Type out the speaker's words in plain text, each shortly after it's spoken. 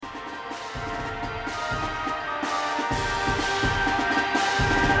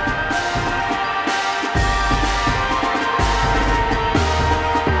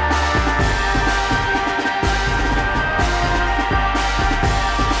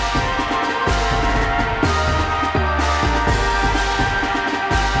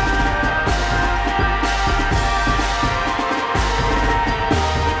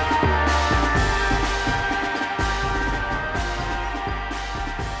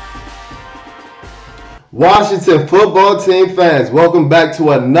Washington football team fans, welcome back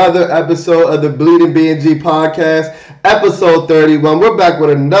to another episode of the Bleeding B&G podcast, episode 31. We're back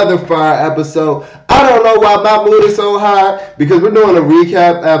with another fire episode. I don't know why my mood is so high because we're doing a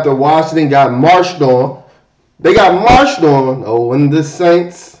recap after Washington got marched on. They got marched on. Oh, when the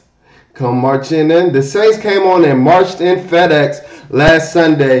Saints come marching in. The Saints came on and marched in FedEx last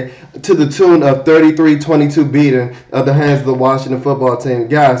Sunday to the tune of 33-22 beating of the hands of the Washington football team.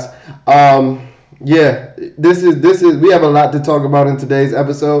 Guys, yeah, this is we have a lot to talk about in today's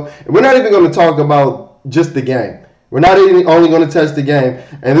episode. And we're not even going to talk about just the game. We're not even only going to touch the game.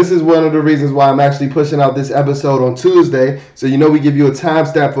 And this is one of the reasons why I'm actually pushing out this episode on Tuesday. So we give you a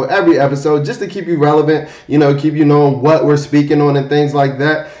timestamp for every episode just to keep you relevant, keep you knowing what we're speaking on and things like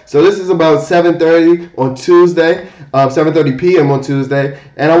that. So this is about 7:30 on Tuesday, 7:30 p.m. on Tuesday.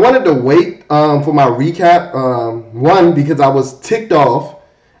 And I wanted to wait for my recap, one, because I was ticked off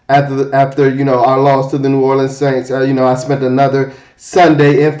after our loss to the New Orleans Saints. I spent another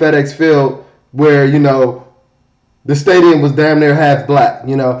Sunday in FedEx Field where the stadium was damn near half black,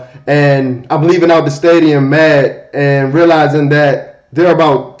 and I'm leaving out the stadium mad and realizing that there are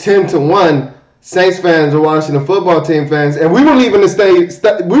about 10-1 Saints fans or Washington football team fans, and we were leaving the stands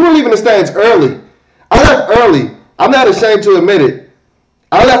early. I left early. I'm not ashamed to admit it.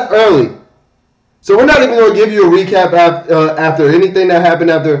 I left early. So we're not even going to give you a recap after anything that happened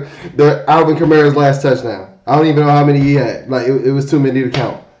after the Alvin Kamara's last touchdown. I don't even know how many he had. It was too many to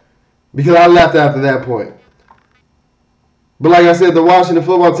count because I left after that point. But like I said, the Washington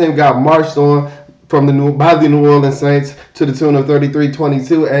football team got marched on by the New Orleans Saints to the tune of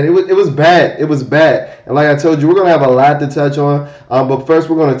 33-22, and it was bad. It was bad. And like I told you, we're going to have a lot to touch on. But first,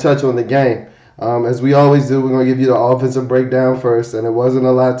 we're going to touch on the game. As we always do, we're going to give you the offensive breakdown first, and it wasn't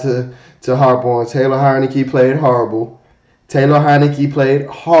a lot to harp on. Taylor Heinicke played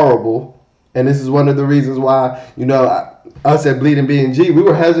horrible. And this is one of the reasons why, us at Bleeding B&G, we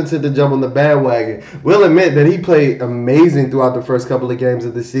were hesitant to jump on the bandwagon. We'll admit that he played amazing throughout the first couple of games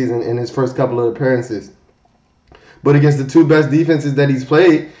of the season in his first couple of appearances. But against the two best defenses that he's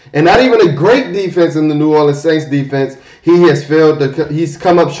played, and not even a great defense in the New Orleans Saints defense, he has he's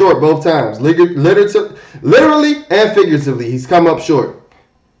come up short both times. Literally and figuratively, he's come up short.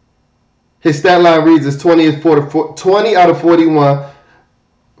 His stat line reads as 20 out of 41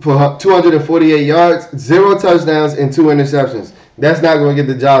 for 248 yards, 0 touchdowns, and 2 interceptions. That's not going to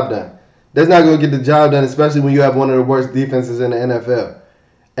get the job done. That's not going to get the job done, especially when you have one of the worst defenses in the NFL.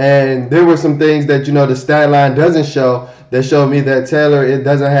 And there were some things that, the stat line doesn't show that showed me that Taylor, it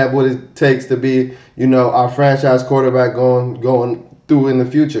doesn't have what it takes to be, our franchise quarterback going through in the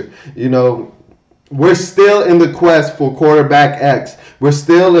future. We're still in the quest for quarterback X.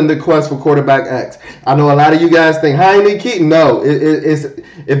 I know a lot of you guys think Heinicke. No,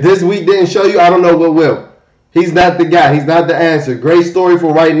 if this week didn't show you, I don't know what will. He's not the guy. He's not the answer. Great story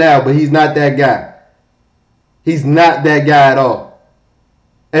for right now, but he's not that guy. He's not that guy at all.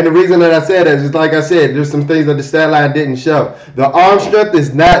 And the reason that I said that is, like I said, there's some things that the stat line didn't show. The arm strength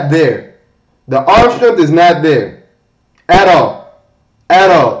is not there. At all.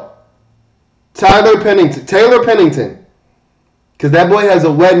 Taylor Pennington. Because that boy has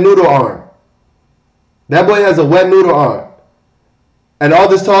a wet noodle arm. And all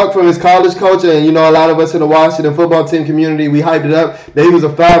this talk from his college coach and, a lot of us in the Washington football team community, we hyped it up that he was a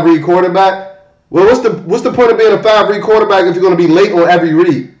 5-read quarterback. Well, what's the point of being a 5-read quarterback if you're going to be late on every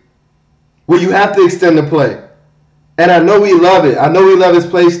read? Where you have to extend the play. And I know we love it. I know we love his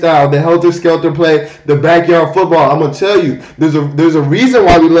play style, the helter-skelter play, the backyard football. I'm going to tell you, there's a reason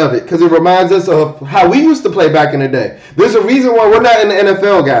why we love it, because it reminds us of how we used to play back in the day. There's a reason why we're not in the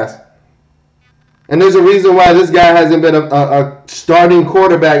NFL, guys. And there's a reason why this guy hasn't been a starting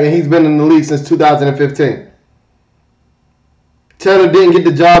quarterback, and he's been in the league since 2015. Taylor didn't get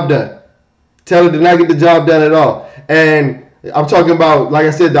the job done. Taylor did not get the job done at all. And I'm talking about, like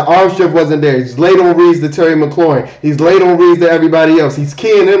I said, the arm strength wasn't there. He's late on reads to Terry McLaurin. He's late on reads to everybody else. He's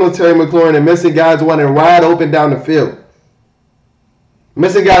keying in on Terry McLaurin and missing guys running wide open down the field. And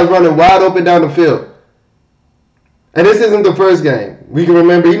this isn't the first game. We can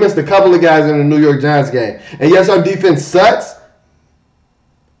remember he missed a couple of guys in the New York Giants game. And yes, our defense sucks.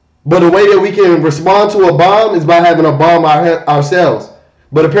 But the way that we can respond to a bomb is by having a bomb ourselves.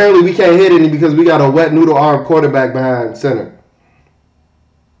 But apparently we can't hit any because we got a wet noodle arm quarterback behind center.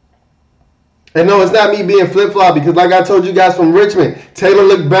 And no, it's not me being flip-flop because like I told you guys from Richmond, Taylor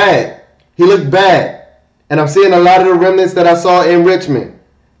looked bad. He looked bad. And I'm seeing a lot of the remnants that I saw in Richmond.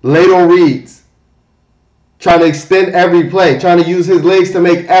 Late on reads. Trying to extend every play. Trying to use his legs to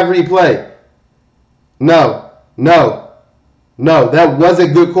make every play. No. No, that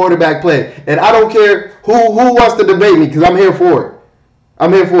wasn't good quarterback play. And I don't care who wants to debate me because I'm here for it.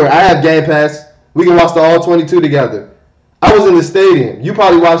 I'm here for it. I have Game Pass. We can watch the all 22 together. I was in the stadium. You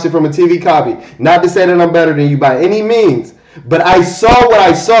probably watched it from a TV copy. Not to say that I'm better than you by any means. But I saw what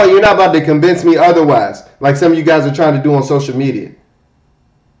I saw. You're not about to convince me otherwise, like some of you guys are trying to do on social media.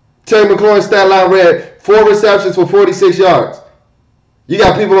 Terry McLaurin's stat line read 4 receptions for 46 yards. You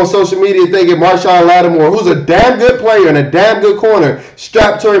got people on social media thinking Marshawn Lattimore, who's a damn good player and a damn good corner,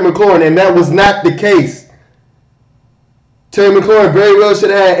 strapped Terry McLaurin, and that was not the case. Terry McLaurin very well should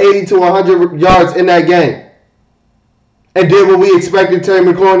have had 80 to 100 yards in that game and did what we expected Terry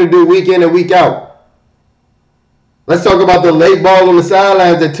McLaurin to do week in and week out. Let's talk about the late ball on the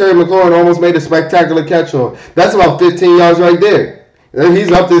sidelines that Terry McLaurin almost made a spectacular catch on. That's about 15 yards right there.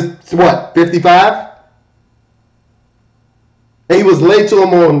 He's up to, 55? And he was late to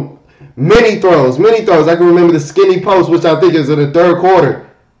him on many throws. I can remember the skinny post, which I think is in the third quarter.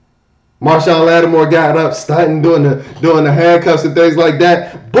 Marshawn Lattimore got up, stunting, doing the handcuffs and things like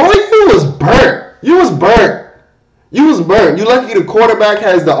that. Boy, you was burnt. You was burnt. You lucky the quarterback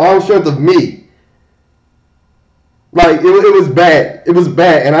has the arm strength of me. Like, it was bad. It was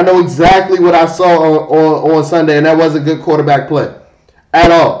bad. And I know exactly what I saw on Sunday, and that wasn't good quarterback play.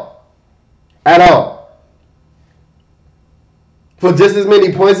 At all. For just as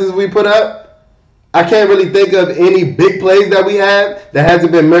many points as we put up, I can't really think of any big plays that we had that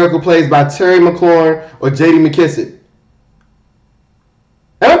hasn't been miracle plays by Terry McLaurin or J.D. McKissic.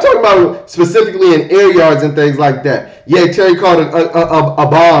 And I'm talking about specifically in air yards and things like that. Yeah, Terry caught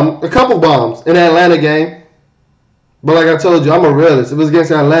a couple bombs in the Atlanta game. But like I told you, I'm a realist. It was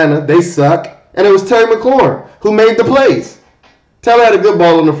against Atlanta. They suck. And it was Terry McLaurin who made the plays. Taylor had a good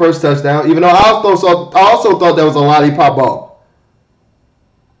ball on the first touchdown, even though I also thought that was a lollipop ball.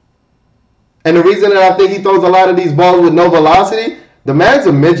 And the reason that I think he throws a lot of these balls with no velocity, the man's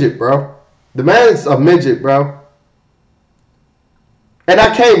a midget, bro. And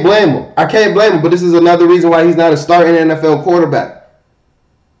I can't blame him. But this is another reason why he's not a starting NFL quarterback.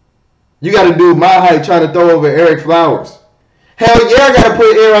 You got to do my height trying to throw over Eric Flowers. Hell yeah, I got to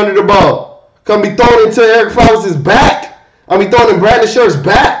put air under the ball. Come be throwing into Eric Flowers' back. I mean, throwing in Brandon Scherf's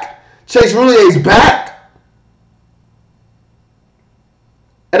back. Chase Roulier's back.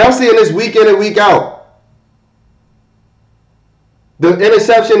 And I'm seeing this week in and week out. The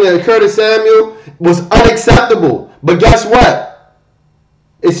interception to Curtis Samuel was unacceptable. But guess what?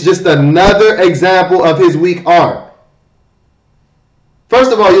 It's just another example of his weak arm.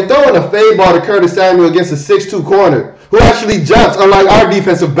 First of all, you're throwing a fade ball to Curtis Samuel against a 6'2 corner who actually jumps, unlike our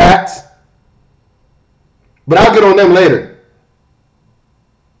defensive backs. But I'll get on them later.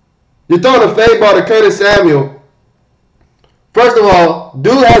 You're throwing a fade ball to Curtis Samuel. First of all,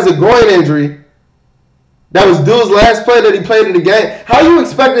 dude has a groin injury. That was dude's last play that he played in the game. How are you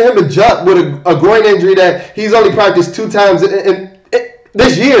expecting him to jump with a groin injury that he's only practiced 2 times in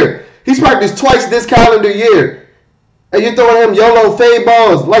this year? He's practiced twice this calendar year. And you're throwing him YOLO fade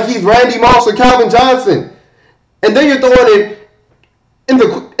balls like he's Randy Moss or Calvin Johnson. And then you're throwing it in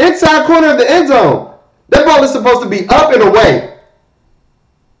the inside corner of the end zone. That ball is supposed to be up and away.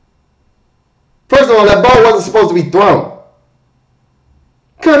 First of all, that ball wasn't supposed to be thrown.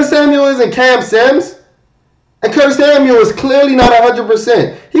 Curtis Samuel isn't Cam Sims. And Curtis Samuel is clearly not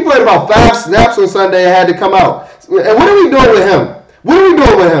 100%. He played about 5 snaps on Sunday and had to come out. And what are we doing with him?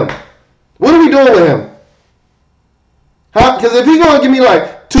 Huh? Because if he's going to give me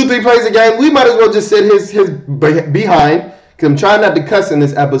like 2-3 plays a game, we might as well just sit his behind. Because I'm trying not to cuss in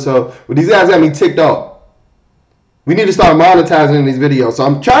this episode. But these guys got me ticked off. We need to start monetizing these videos. So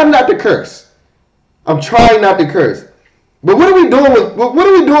I'm trying not to curse. But what are we doing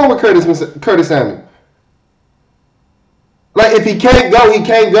with Curtis Samuel? Like, if he can't go, he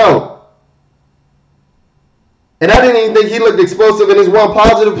can't go. And I didn't even think he looked explosive in his one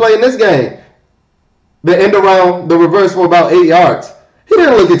positive play in this game. The end around the reverse for about 8 yards. He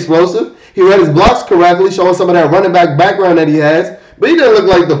didn't look explosive. He read his blocks correctly, showing some of that running back background that he has. But he didn't look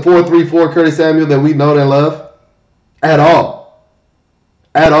like the 4.34 Curtis Samuel that we know and love. At all.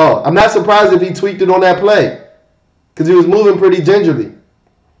 I'm not surprised if he tweaked it on that play. Because he was moving pretty gingerly.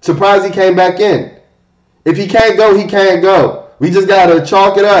 Surprised he came back in. If he can't go, he can't go. We just got to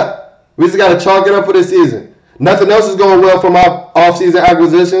chalk it up. For this season. Nothing else is going well from our offseason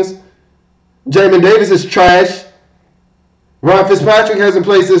acquisitions. Jamin Davis is trash. Ron Fitzpatrick hasn't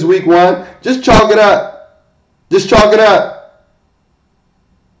played since week 1. Just chalk it up.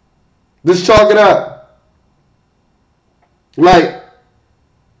 Like,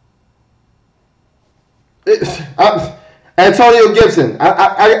 Antonio Gibson.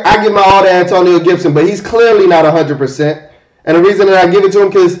 I give my all to Antonio Gibson, but he's clearly not 100%. And the reason that I give it to him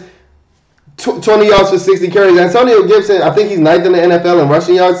because 20 yards for 60 carries. Antonio Gibson, I think he's ninth in the NFL in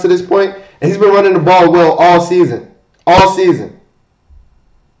rushing yards to this point, and he's been running the ball well all season. All season.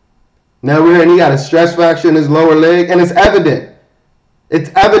 Now we're hearing he got a stress fracture in his lower leg, and it's evident. It's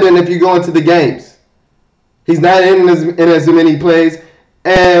evident if you go into the games. He's not in as many plays.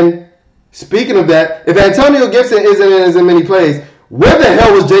 And speaking of that, if Antonio Gibson isn't in as many plays, where the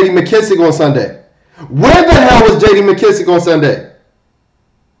hell was J.D. McKissic on Sunday? Where the hell was J.D. McKissic on Sunday?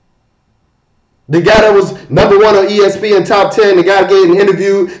 The guy that was number one on ESPN top 10, the guy getting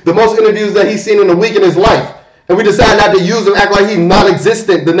interviewed, the most interviews that he's seen in a week in his life. And we decided not to use him, act like he's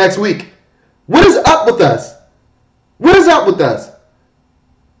non-existent the next week. What is up with us? What is up with us?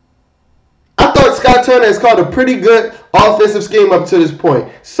 I thought Scott Turner has called a pretty good offensive scheme up to this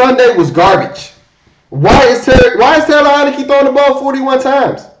point. Sunday was garbage. Why is Taylor Heinicke throwing the ball 41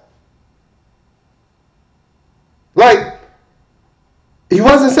 times? Like, he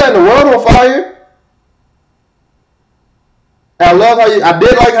wasn't setting the world on fire. I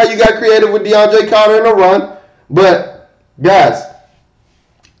did like how you got creative with DeAndre Carter in the run, but guys,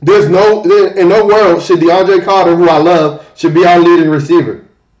 in no world should DeAndre Carter, who I love, should be our leading receiver.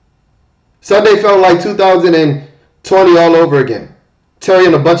 Sunday felt like 2020 all over again. Terry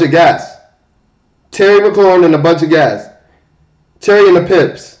and a bunch of guys. Terry McLaurin and a bunch of guys. Terry and the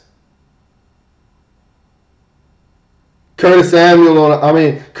Pips. Curtis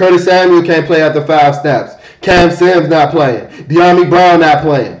Samuel can't play after 5 snaps. Cam Sims not playing. De'Ami Brown not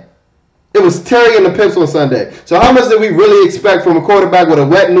playing. It was Terry and the Pips on Sunday. So how much did we really expect from a quarterback with a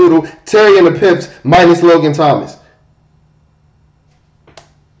wet noodle, Terry and the Pips minus Logan Thomas?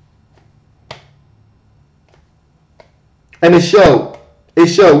 And it showed. It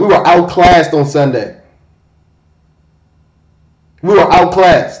showed. We were outclassed on Sunday. We were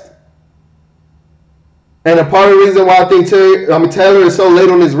outclassed. And a part of the reason why I think Taylor is so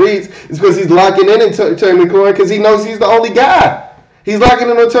late on his reads is because he's locking in Terry McLaurin because he knows he's the only guy. He's locking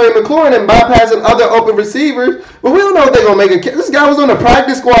in on Terry McLaurin and bypassing other open receivers. But we don't know if they're going to make a catch. This guy was on the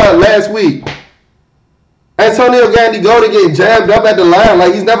practice squad last week. Antonio Gandy Golden getting jammed up at the line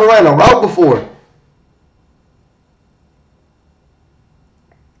like he's never ran a route before.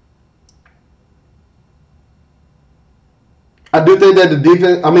 I do think that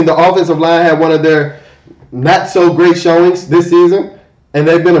the offensive line had one of their not so great showings this season, and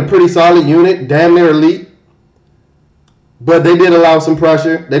they've been a pretty solid unit, damn near elite. But they did allow some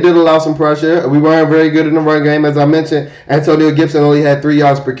pressure. We weren't very good in the run game, as I mentioned. Antonio Gibson only had 3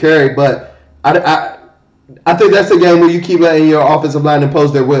 yards per carry, but I think that's a game where you keep letting your offensive line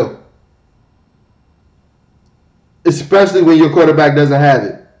impose their will, especially when your quarterback doesn't have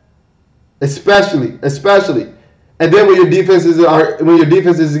it. Especially. And then when your defense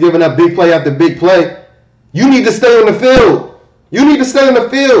is giving up big play after big play, you need to stay on the field.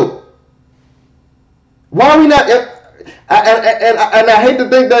 Why are we not? And I hate to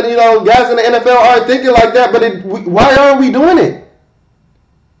think that guys in the NFL aren't thinking like that, but why aren't we doing it?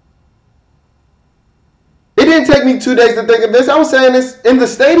 It didn't take me 2 days to think of this. I was saying this in the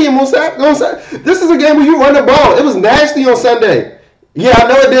stadium on Saturday. This is a game where you run the ball. It was nasty on Sunday. Yeah, I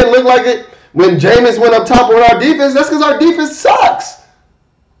know it didn't look like it when Jameis went up top on our defense. That's because our defense sucks.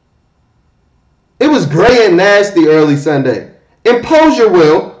 It was gray and nasty early Sunday. Impose your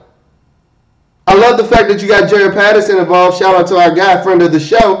will. I love the fact that you got Jared Patterson involved. Shout out to our guy, friend of the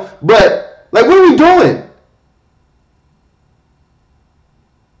show. But, what are we doing?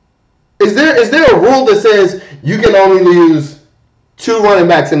 Is there a rule that says you can only use 2 running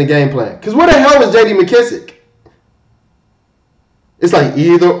backs in the game plan? Because where the hell is J.D. McKissic? It's like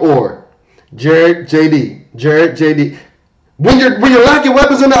either or. Jared, J.D. When you're lacking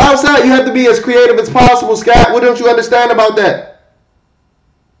weapons on the outside, you have to be as creative as possible, Scott. What don't you understand about that?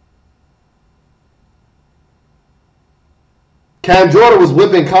 Cam Jordan was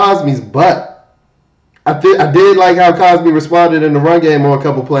whipping Cosby's butt. I did like how Cosby responded in the run game on a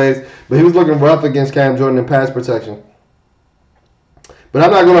couple plays, but he was looking rough against Cam Jordan in pass protection. But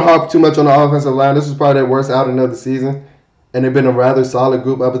I'm not going to harp too much on the offensive line. This was probably their worst outing of the season, and they've been a rather solid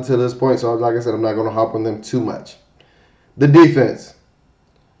group up until this point, so like I said, I'm not going to harp on them too much. The defense.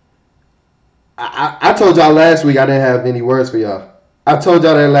 I told y'all last week I didn't have any words for y'all. I told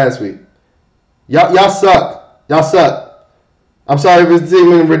y'all that last week. Y'all suck. Y'all suck. I'm sorry if it's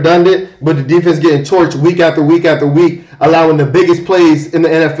even redundant, but the defense getting torched week after week after week, allowing the biggest plays in the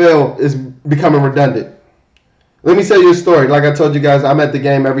NFL is becoming redundant. Let me tell you a story. Like I told you guys, I'm at the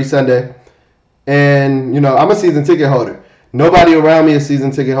game every Sunday, and I'm a season ticket holder. Nobody around me is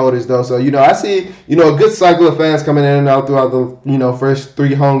season ticket holders though, so I see a good cycle of fans coming in and out throughout the first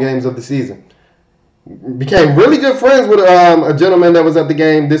 3 home games of the season. Became really good friends with a gentleman that was at the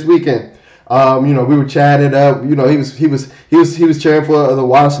game this weekend. We were chatting up. He was cheering for the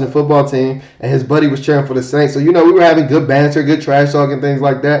Washington football team, and his buddy was cheering for the Saints. So we were having good banter, good trash talk, and things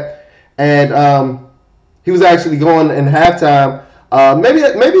like that. And he was actually going in halftime. Maybe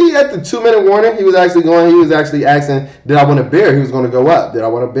at the 2-minute warning, he was actually going. He was actually asking, "Did I want a beer?" He was going to go up. Did I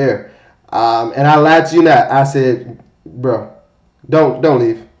want a beer? And I lied to you not. I said, "Bro, don't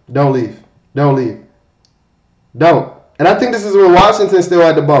leave. Don't leave. Don't leave. Don't." And I think this is where Washington still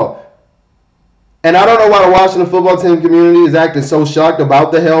had the ball. And I don't know why the Washington football team community is acting so shocked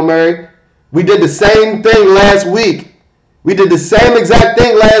about the Hail Mary. We did the same thing last week. We did the same exact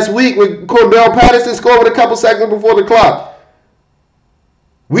thing last week with Cordell Patterson scored with a couple seconds before the clock.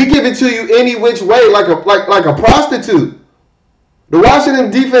 We give it to you any which way, like a prostitute. The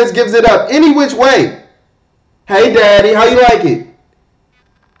Washington defense gives it up any which way. Hey, Daddy, how you like it?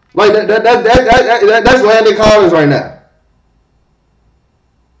 Like that's Landon Collins right now.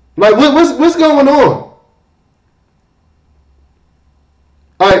 Like what's going on?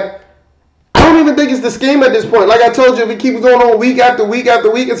 Like I don't even think it's the scheme at this point. Like I told you, if it keeps going on week after week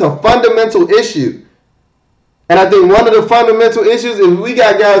after week, it's a fundamental issue. And I think one of the fundamental issues is we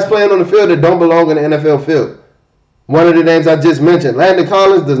got guys playing on the field that don't belong in the NFL field. One of the names I just mentioned, Landon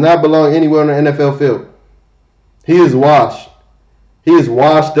Collins, does not belong anywhere on the NFL field. He is washed. He is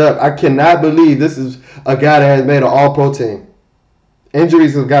washed up. I cannot believe this is a guy that has made an all-pro team.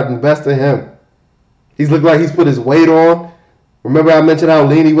 Injuries have gotten the best of him. He's looked like he's put his weight on. Remember I mentioned how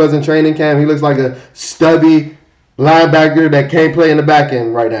lean he was in training camp? He looks like a stubby linebacker that can't play in the back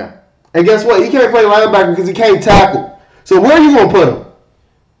end right now. And guess what? He can't play linebacker because he can't tackle. So where are you going to put him?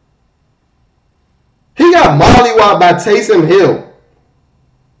 He got mollywopped by Taysom Hill,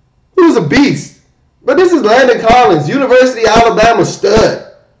 who's a beast. But this is Landon Collins, University of Alabama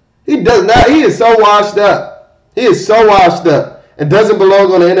stud. He is so washed up. He is so washed up and doesn't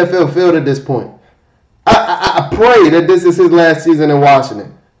belong on the NFL field at this point. I pray that this is his last season in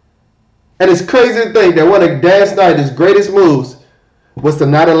Washington. And it's crazy to think that one of Dan Snyder's greatest moves was to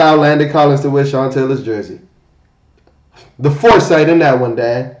not allow Landon Collins to wear Sean Taylor's jersey. The foresight in that one,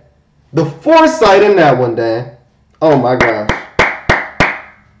 Dan. The foresight in that one, Dan. Oh, my God.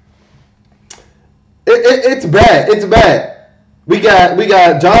 It's bad. It's bad. We got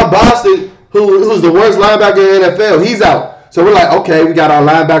John Bostic, who's the worst linebacker in the NFL. He's out. So we're like, okay, we got our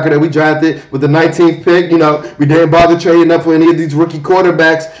linebacker that we drafted with the 19th pick. We didn't bother trading up for any of these rookie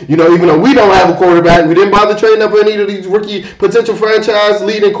quarterbacks. Even though we don't have a quarterback, we didn't bother trading up for any of these rookie potential franchise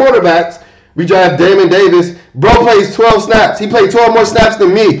leading quarterbacks. We draft Damon Davis. Bro plays 12 snaps. He played 12 more snaps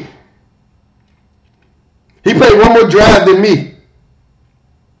than me. He played one more drive than me.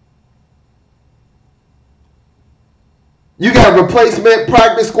 You got replacement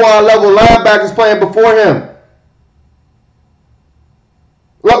practice squad level linebackers playing before him.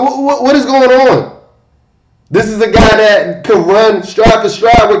 What is going on? This is a guy that could run stride for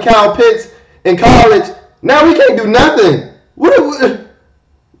stride with Kyle Pitts in college. Now we can't do nothing.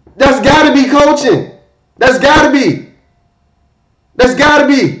 That's got to be coaching. That's got to be. That's got to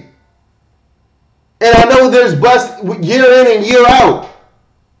be. And I know there's busts year in and year out.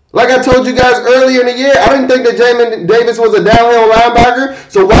 Like I told you guys earlier in the year, I didn't think that Jamin Davis was a downhill linebacker.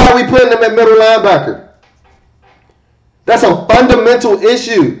 So why are we putting him at middle linebacker? That's a fundamental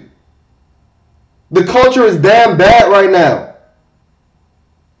issue. The culture is damn bad right now.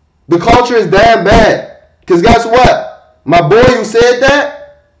 The culture is damn bad. Because guess what? My boy who said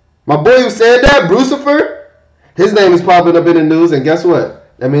that, Brucifer, his name is popping up in the news. And guess what?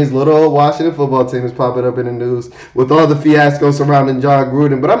 That means little old Washington football team is popping up in the news with all the fiasco surrounding John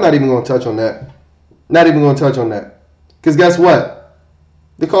Gruden. But I'm not even going to touch on that. Not even going to touch on that. Because guess what?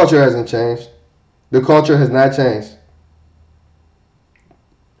 The culture hasn't changed. The culture has not changed.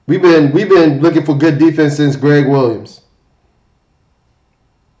 We've been looking for good defense since Greg Williams.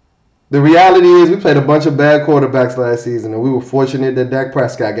 The reality is we played a bunch of bad quarterbacks last season, and we were fortunate that Dak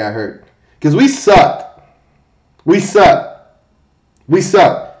Prescott got hurt. Because we sucked. We sucked.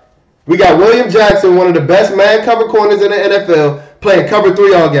 We got William Jackson, one of the best man cover corners in the NFL, playing cover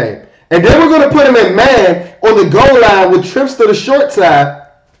 3 all game. And then we're going to put him in man on the goal line with trips to the short side.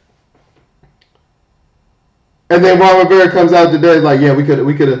 And then Ron Rivera comes out today like, yeah, we could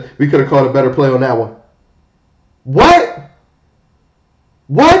have called a better play on that one. What?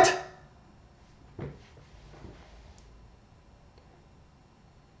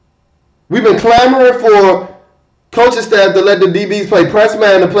 We've been clamoring for coaching staff to let the DBs play press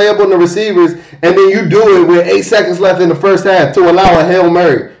man and play up on the receivers, and then you do it with 8 seconds left in the first half to allow a Hail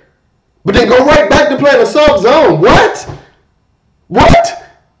Mary. But then go right back to playing a soft zone. What?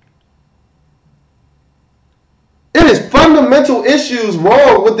 It is fundamental issues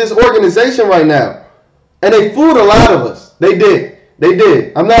wrong with this organization right now. And they fooled a lot of us. They did. They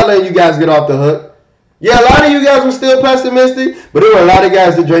did. I'm not letting you guys get off the hook. Yeah, a lot of you guys were still pessimistic, but there were a lot of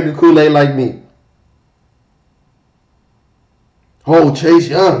guys that drank the Kool-Aid like me. Oh, Chase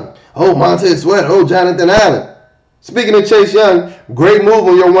Young. Oh, Montez Sweat. Oh, Jonathan Allen. Speaking of Chase Young, great move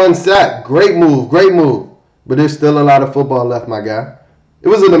on your one sack. Great move. Great move. But there's still a lot of football left, my guy. It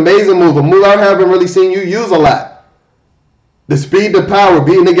was an amazing move. A move I haven't really seen you use a lot. The speed, the power,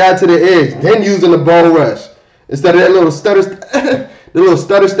 beating the guy to the edge, then using the bull rush. Instead of that little stutter, the little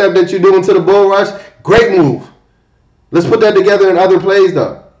stutter step that you're doing to the bull rush, great move. Let's put that together in other plays,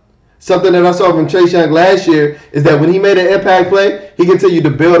 though. Something that I saw from Chase Young last year is that when he made an impact play, he continued to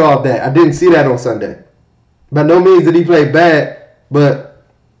build off that. I didn't see that on Sunday. By no means did he play bad, but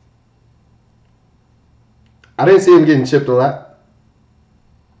I didn't see him getting chipped a lot.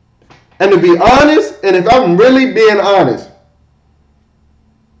 And to be honest, and if I'm really being honest,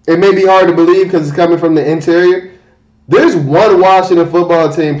 it may be hard to believe because it's coming from the interior. There's one Washington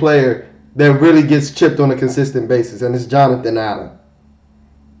football team player that really gets chipped on a consistent basis, and it's Jonathan Allen.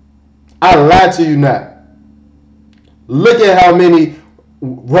 I lie to you not. Look at how many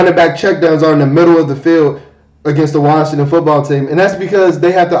running back checkdowns are in the middle of the field against the Washington football team, and that's because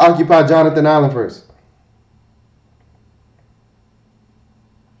they have to occupy Jonathan Allen first.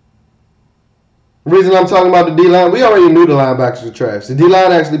 The reason I'm talking about the D-line, we already knew the linebackers were trash. The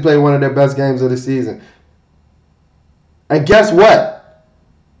D-line actually played one of their best games of the season. And guess what?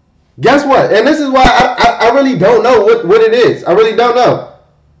 Guess what? And this is why I really don't know what it is. I really don't know.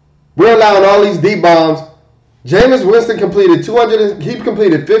 We're allowing all these deep bombs. Jameis Winston completed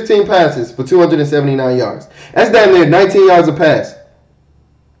 15 passes for 279 yards. That's damn near 19 yards a pass.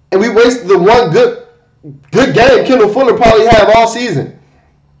 And we wasted the one good game Kendall Fuller probably had all season.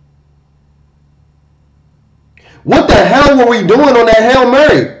 What the hell were we doing on that Hail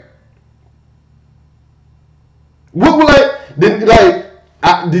Mary? What were did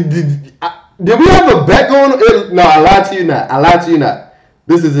we have a bet going on? No, I lied to you not.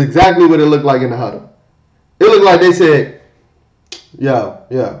 This is exactly what it looked like in the huddle. It looked like they said, yo,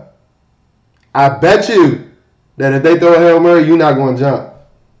 I bet you that if they throw a Hail Mary, you're not going to jump.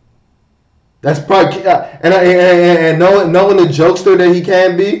 That's probably, and knowing the jokester that he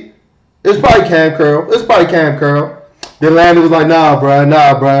can be, it's probably Cam Curl. Then Landon was like, nah,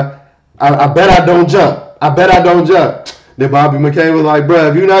 bruh. I bet I don't jump. Then Bobby McCain was like,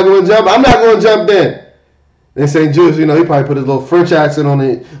 bruh, if you're not going to jump, I'm not going to jump then. Then St. Jude, he probably put his little French accent on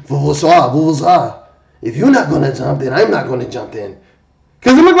it. Vuvuzela. If you're not going to jump, then I'm not going to jump then.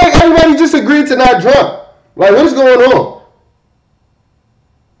 Because it looked like everybody just agreed to not jump. Like, what's going on?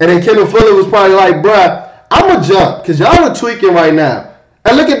 And then Kendall Fuller was probably like, bruh, I'm going to jump because y'all are tweaking right now.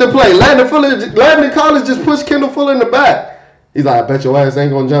 And look at the play. Landon Collins just pushed Kendall Fuller in the back. He's like, I bet your ass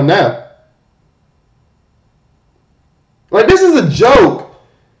ain't going to jump now. Like, this is a joke.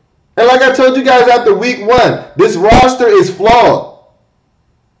 And like I told you guys after week 1, this roster is flawed.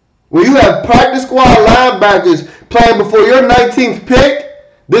 When you have practice squad linebackers playing before your 19th pick,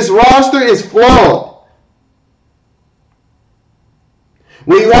 this roster is flawed.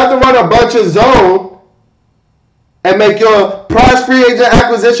 When you have to run a bunch of zone and make your prize free agent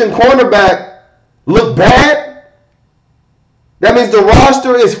acquisition cornerback look bad, that means the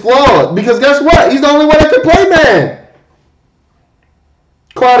roster is flawed. Because guess what? He's the only one that can play man.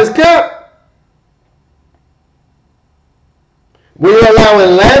 Clyde Cap. We're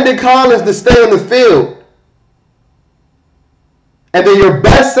allowing Landon Collins to stay on the field. And then your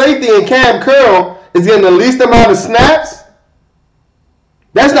best safety in Cam Curl is getting the least amount of snaps.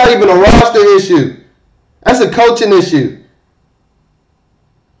 That's not even a roster issue. That's a coaching issue.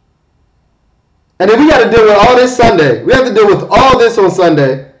 And then we got to deal with all this Sunday. We have to deal with all this on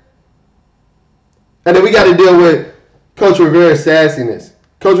Sunday. And then we got to deal with Coach Rivera's sassiness.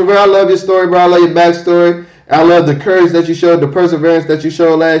 Coach Rivera, I love your story, bro. I love your backstory. I love the courage that you showed, the perseverance that you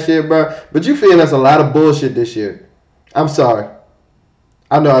showed last year, bro. But you feeding us a lot of bullshit this year. I'm sorry.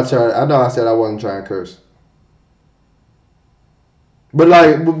 I know I said I wasn't trying to curse. But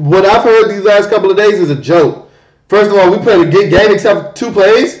like what I've heard these last couple of days is a joke. First of all, we played a good game except 2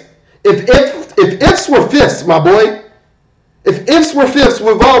 plays. If ifs were fifths, my boy. If ifs were fifths,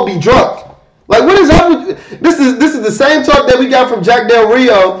 we'd all be drunk. Like what is up with this is the same talk that we got from Jack Del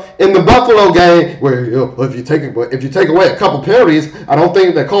Rio in the Buffalo game, where if you take away a couple penalties, I don't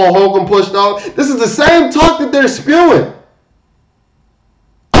think that Cole Holcomb pushed off. This is the same talk that they're spewing.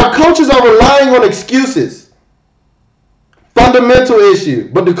 Our coaches are relying on excuses. Fundamental issue.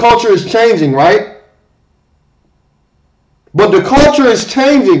 But the culture is changing, right?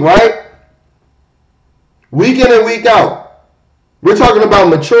 Week in and week out. We're talking about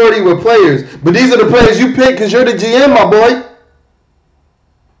maturity with players. But these are the players you pick because you're the GM, my boy.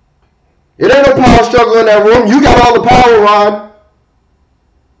 It ain't no power struggle in that room. You got all the power, Ron.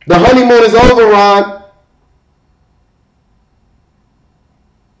 The honeymoon is over, Ron.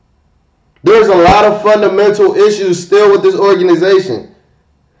 There's a lot of fundamental issues still with this organization.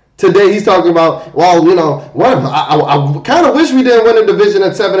 Today he's talking about, well, you know, what I kind of wish we didn't win the division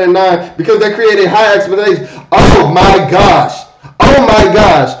at 7 and 9 because that created high expectations. Oh my gosh. Oh my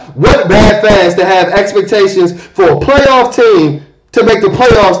gosh. What bad fans to have expectations for a playoff team to make the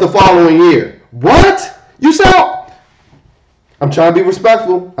playoffs the following year. What? You sound... I'm trying to be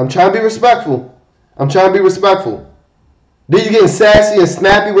respectful. I'm trying to be respectful. I'm trying to be respectful. Then you getting sassy and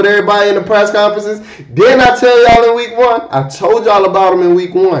snappy with everybody in the press conferences. Didn't I tell y'all in week 1? I told y'all about them in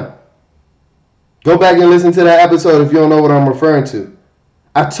week 1. Go back and listen to that episode if you don't know what I'm referring to.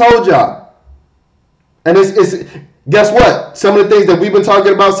 I told y'all. And it's guess what? Some of the things that we've been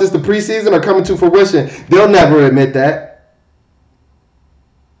talking about since the preseason are coming to fruition. They'll never admit that.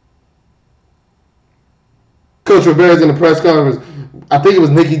 Coach Rivera's in the press conference. I think it was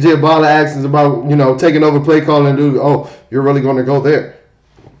Nikki Giovanni asking about, you know, taking over play calling. Dude, oh, you're really going to go there?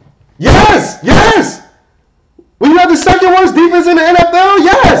 Yes, yes. When you have the second worst defense in the NFL,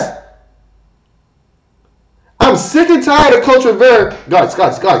 yes. I'm sick and tired of Coach Rivera. Guys.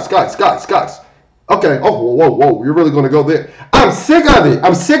 Okay. Oh, whoa. You're really going to go there? I'm sick of it.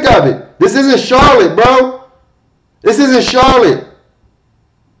 I'm sick of it. This isn't Charlotte, bro. This isn't Charlotte.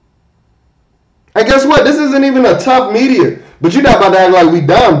 And guess what? This isn't even a tough media. But you're not about to act like we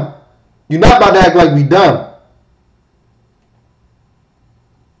dumb. You're not about to act like we dumb.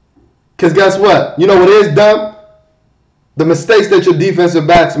 Because guess what? You know what is dumb? The mistakes that your defensive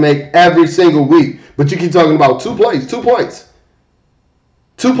backs make every single week. But you keep talking about 2 plays. 2 plays.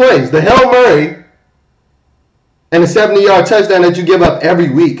 2 plays. The Hail Mary and the 70-yard touchdown that you give up every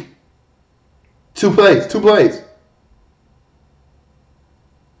week. 2 plays. 2 plays.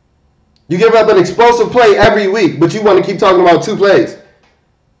 You give up an explosive play every week, but you want to keep talking about 2 plays.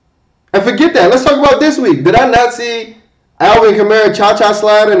 And forget that. Let's talk about this week. Did I not see Alvin Kamara cha-cha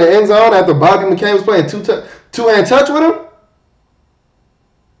slide in the end zone after Bobby McCain was playing two-hand touch with him?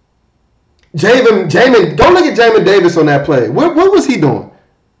 Jamin, go look at Jamin Davis on that play. What was he doing?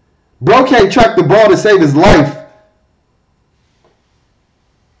 Bro can't track the ball to save his life.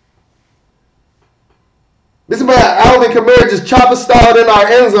 This is about Alvin Kamara just chopper styled in our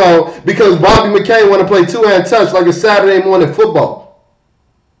end zone because Bobby McCain want to play two-hand touch like a Saturday morning football.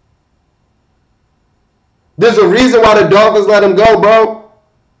 There's a reason why the Dolphins let him go, bro.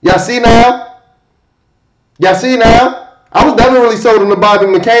 Y'all see now? Y'all see now? I was never really sold on the Bobby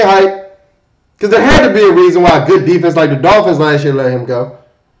McCain hype because there had to be a reason why a good defense like the Dolphins last year let him go.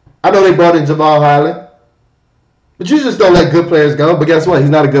 I know they brought in Jamal Highland. But you just don't let good players go. But guess what? He's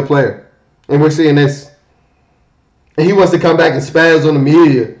not a good player. And we're seeing this. And he wants to come back and spaz on the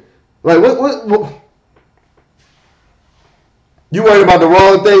media. Like, what? You worried about the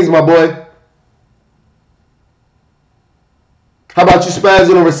wrong things, my boy. How about you spaz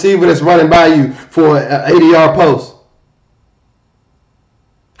on a receiver that's running by you for an 80-yard post?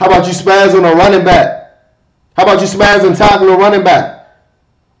 How about you spaz on a running back? How about you spaz and tackle a running back?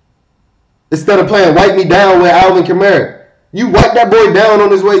 Instead of playing wipe me down with Alvin Kamara. You wipe that boy down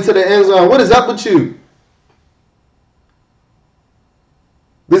on his way to the end zone. What is up with you?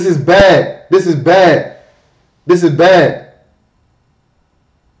 This is bad. This is bad. This is bad.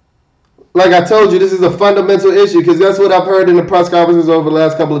 Like I told you, this is a fundamental issue because that's what I've heard in the press conferences over the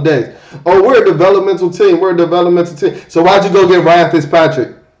last couple of days. Oh, we're a developmental team. We're a developmental team. So why'd you go get Ryan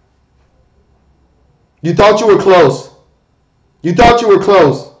Fitzpatrick? You thought you were close. You thought you were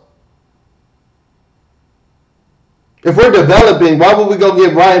close. If we're developing, why would we go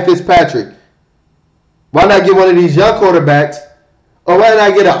get Ryan Fitzpatrick? Why not get one of these young quarterbacks? Or why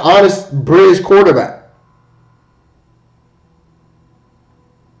not get an honest bridge quarterback?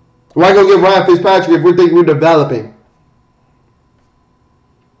 Why go get Ryan Fitzpatrick if we think we're developing?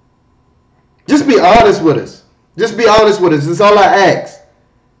 Just be honest with us. Just be honest with us. That's all I ask.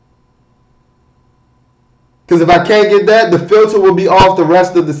 Because if I can't get that, the filter will be off the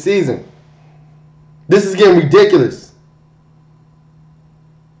rest of the season. This is getting ridiculous.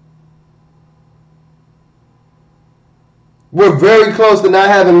 We're very close to not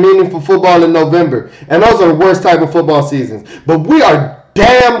having meaningful football in November. And those are the worst type of football seasons. But we are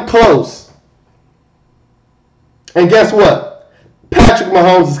damn close. And guess what? Patrick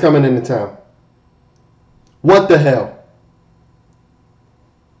Mahomes is coming into town. What the hell?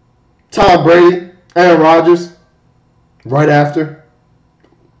 Tom Brady, Aaron Rodgers, right after.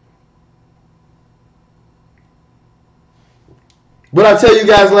 What I tell you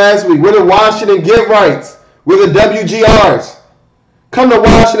guys last week, we're the Washington Get Rights. We're the WGRs. Come to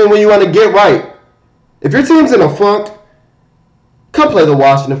Washington when you want to get right. If your team's in a funk, come play the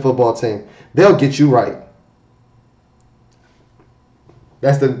Washington football team. They'll get you right.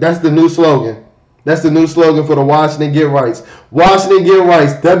 That's the new slogan. That's the new slogan for the Washington Get Rights. Washington Get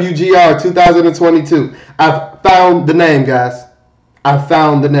Rights, WGR 2022. I've found the name, guys. I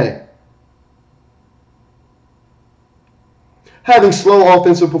found the name. Having slow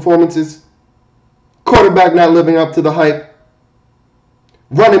offensive performances, quarterback not living up to the hype,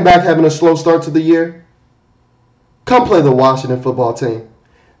 running back having a slow start to the year, come play the Washington football team.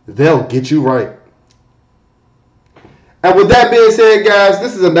 They'll get you right. And with that being said, guys,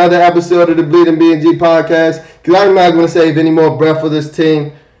 this is another episode of the Bleeding BNG podcast, because I'm not going to save any more breath for this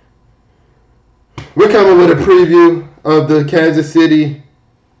team. We're coming with a preview of the Kansas City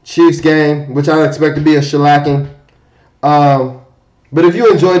Chiefs game, which I expect to be a shellacking. But if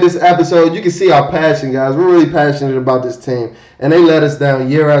you enjoyed this episode, you can see our passion, guys. We're really passionate about this team, and they let us down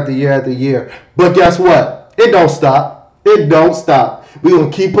year after year after year. But guess what? It don't stop. It don't stop. We're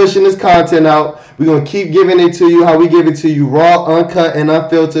going to keep pushing this content out. We're going to keep giving it to you how we give it to you, raw, uncut, and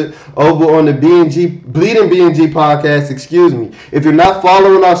unfiltered, over on the Bleeding BNG podcast, If you're not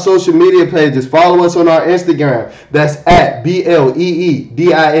following our social media pages, follow us on our Instagram. That's at BLEEDING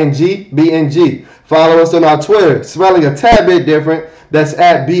BNG. Follow us on our Twitter, spelling a tad bit different. That's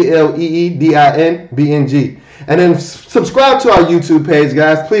at BLEEDIN BNG. And then subscribe to our YouTube page,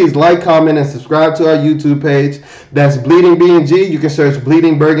 guys. Please like, comment, and subscribe to our YouTube page. That's Bleeding BNG. You can search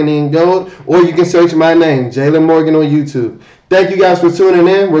Bleeding Burgundy and Gold, or you can search my name, Jalen Morgan, on YouTube. Thank you guys for tuning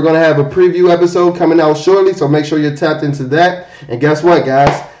in. We're going to have a preview episode coming out shortly, so make sure you're tapped into that. And guess what,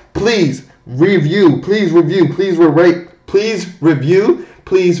 guys? Please review, please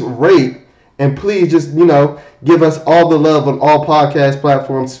rate, and please just, give us all the love on all podcast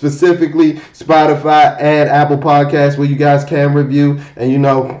platforms, specifically Spotify and Apple Podcasts, where you guys can review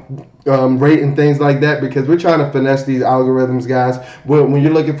and, rate and things like that, because we're trying to finesse these algorithms, guys. When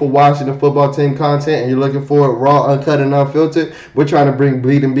you're looking for Washington football team content and you're looking for it raw, uncut, and unfiltered, we're trying to bring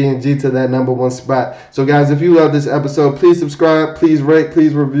Bleeding BNG to that number one spot. So, guys, if you love this episode, please subscribe, please rate,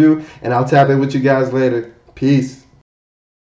 please review, and I'll tap in with you guys later. Peace.